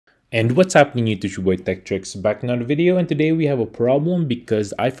And what's happening, YouTube? It's your boy Tech Tricks back in another video, and today we have a problem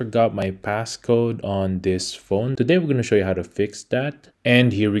because I forgot my passcode on this phone. Today we're going to show you how to fix that,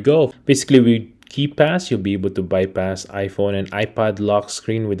 and here we go. Basically, with KeyPass, you'll be able to bypass iPhone and iPad lock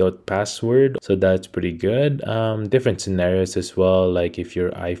screen without password, so that's pretty good. Different scenarios as well, like if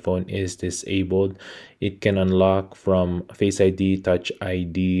your iPhone is disabled, it can unlock from Face ID, Touch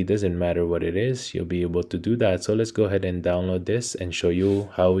ID, doesn't matter what it is, you'll be able to do that. So let's go ahead and download this and show you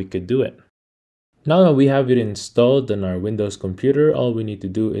how we could do it. Now that we have it installed on our Windows computer, all we need to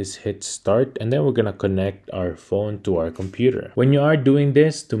do is hit start, and then we're going to connect our phone to our computer. When you are doing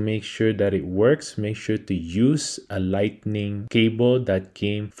this, to make sure that it works, make sure to use a lightning cable that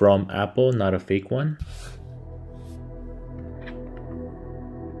came from Apple, not a fake one.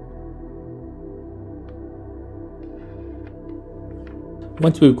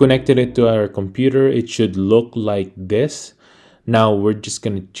 Once we've connected it to our computer, it should look like this. Now we're just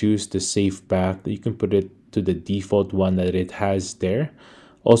going to choose the safe path. You can put it to the default one that it has there.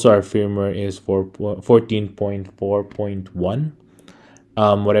 Also, our firmware is 14.4.1.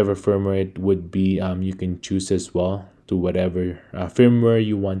 Whatever firmware it would be, you can choose as well to whatever firmware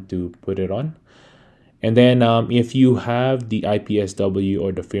you want to put it on. And then if you have the IPSW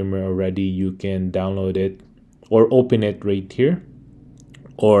or the firmware already, you can download it or open it right here.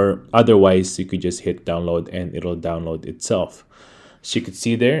 Or otherwise, you could just hit download and it'll download itself. So you could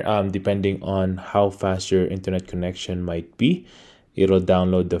see there, depending on how fast your internet connection might be, it'll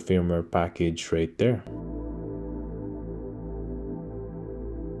download the firmware package right there.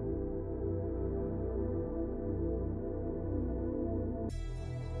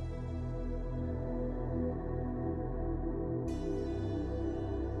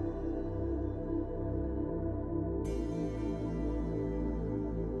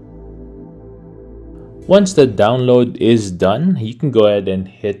 Once the download is done, you can go ahead and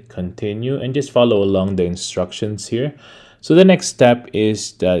hit continue and just follow along the instructions here. So the next step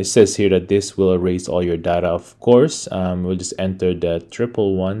is that it says here that this will erase all your data. Of course, we'll just enter the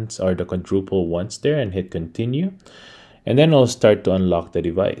triple ones or the quadruple ones there and hit continue. And then it'll start to unlock the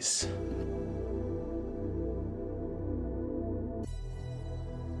device.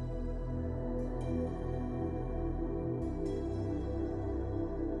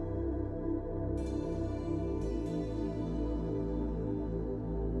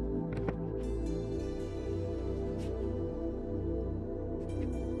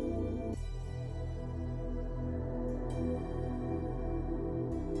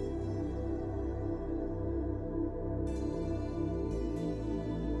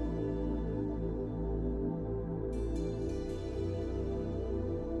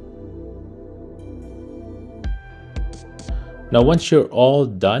 Now, once you're all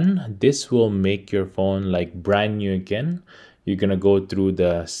done, this will make your phone like brand new again. You're gonna go through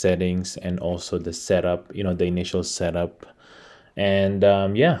the settings and also the setup, the initial setup. And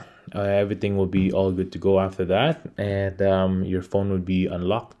everything will be all good to go after that. And your phone will be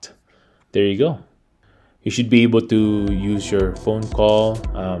unlocked. There you go. You should be able to use your phone call,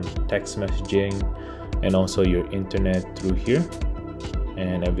 text messaging, and also your internet through here.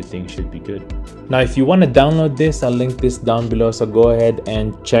 And everything should be good. Now, if you want to download this, I'll link this down below, so go ahead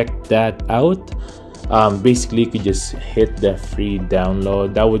and check that out. Basically, you could just hit the free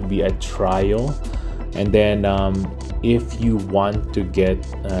download. That would be a trial, and then if you want to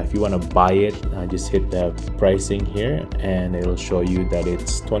buy it, just hit the pricing here and it'll show you that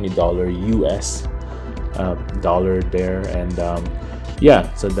it's $20 US dollar there. And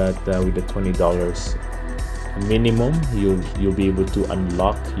so that with the $20 minimum, you'll be able to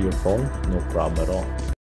unlock your phone, no problem at all.